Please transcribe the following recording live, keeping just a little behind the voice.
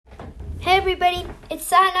everybody, it's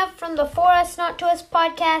Sign Up from the For Us Not To Us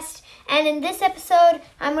podcast, and in this episode,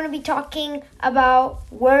 I'm going to be talking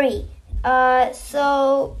about worry. Welcome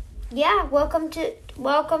to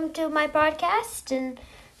my podcast, and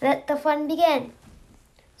let the fun begin.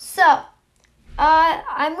 So,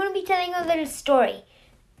 I'm going to be telling a little story.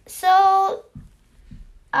 So,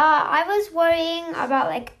 I was worrying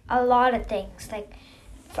about a lot of things,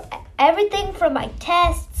 everything from my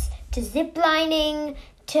tests to zip lining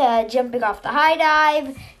to jumping off the high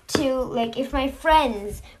dive to if my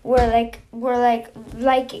friends were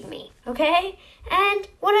liking me, okay? And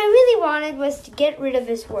what I really wanted was to get rid of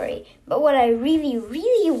this worry. But what I really,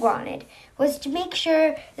 really wanted was to make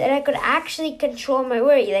sure that I could actually control my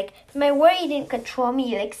worry. My worry didn't control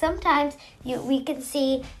me. Sometimes we can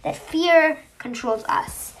see that fear controls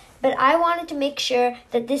us. But I wanted to make sure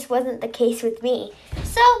that this wasn't the case with me.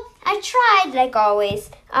 So I tried, like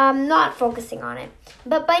always, not focusing on it.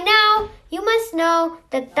 But by now, you must know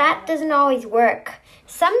that doesn't always work.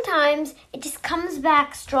 Sometimes it just comes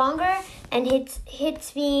back stronger and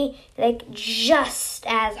hits me just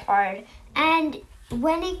as hard. And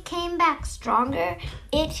when it came back stronger,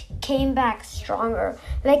 it came back stronger.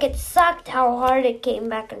 It sucked how hard it came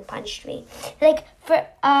back and punched me. I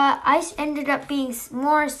ended up being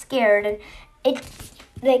more scared, and it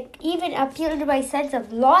even appealed to my sense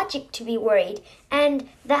of logic to be worried, and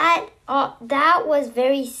that was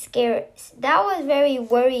very scary. That was very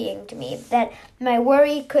worrying to me. That my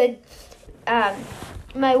worry could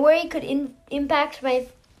impact my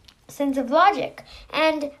sense of logic,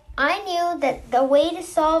 and I knew that the way to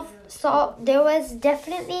solve there was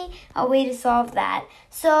definitely a way to solve that.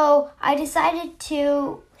 So I decided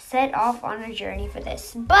to set off on a journey for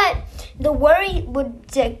this. But the worry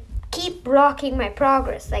would keep blocking my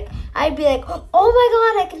progress. I'd be oh my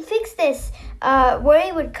God, I can fix this.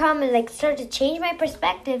 Worry would come and start to change my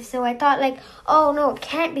perspective. So I thought oh no, it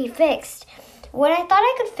can't be fixed. When I thought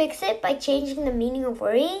I could fix it by changing the meaning of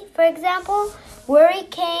worry, for example, worry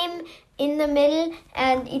came in the middle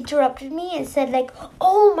and interrupted me and said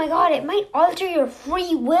oh my God, it might alter your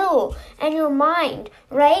free will and your mind,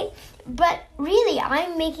 right? But really,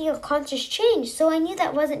 I'm making a conscious change, so I knew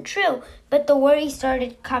that wasn't true. But the worry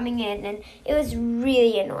started coming in, and it was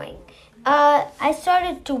really annoying. I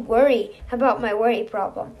started to worry about my worry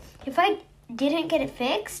problem. If I didn't get it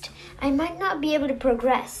fixed, I might not be able to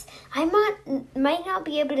progress. I might not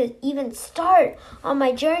be able to even start on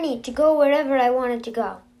my journey to go wherever I wanted to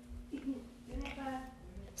go.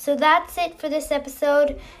 So that's it for this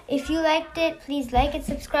episode. If you liked it, please like and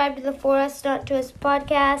subscribe to the For Us Not To Us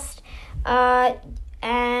podcast.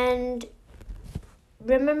 And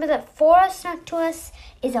remember that For Us Not To Us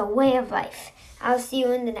is a way of life. I'll see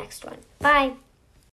you in the next one. Bye.